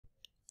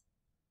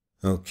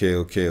Okay.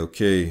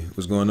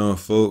 What's going on,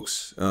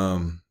 folks?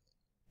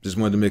 Just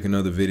wanted to make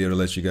another video to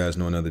let you guys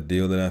know another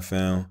deal that I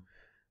found.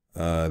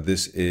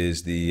 This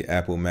is the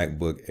Apple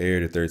MacBook Air,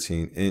 the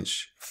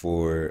 13-inch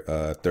for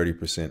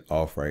 30%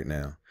 off right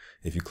now.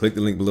 If you click the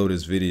link below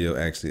this video,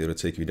 actually, it'll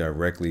take you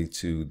directly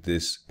to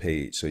this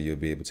page, so you'll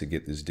be able to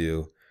get this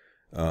deal.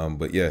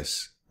 But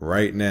yes,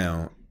 right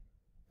now,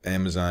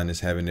 Amazon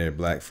is having their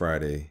Black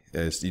Friday.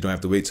 You don't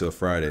have to wait till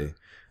Friday,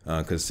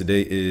 because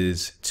today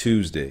is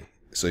Tuesday.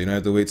 So you don't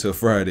have to wait till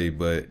Friday,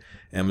 but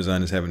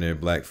Amazon is having their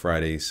Black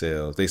Friday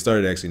sales. They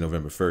started actually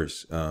November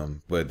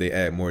 1st, but they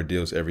add more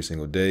deals every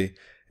single day.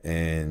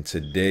 And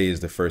today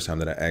is the first time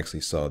that I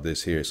actually saw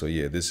this here. So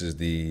yeah, this is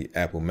the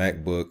Apple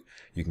MacBook.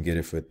 You can get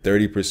it for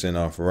 30%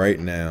 off right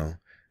now.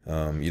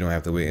 You don't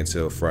have to wait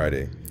until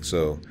Friday.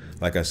 So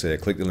like I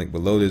said, click the link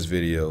below this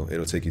video.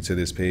 It'll take you to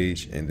this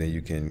page, and then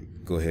you can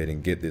go ahead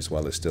and get this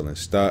while it's still in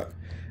stock,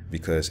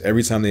 because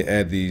every time they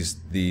add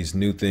these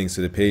new things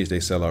to the page, they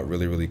sell out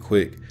really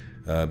quick,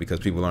 because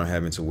people aren't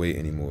having to wait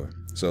anymore.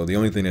 So the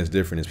only thing that's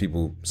different is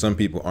some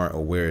people aren't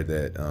aware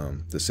that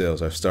the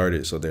sales are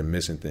started, so they're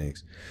missing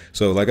things.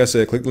 So like I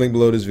said, click the link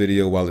below this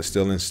video while it's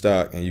still in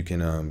stock, and you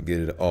can get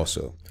it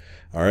also.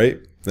 All right,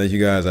 thank you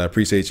guys. I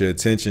appreciate your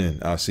attention.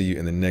 I'll see you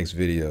in the next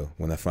video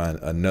when I find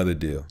another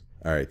deal.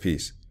 All right,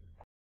 peace.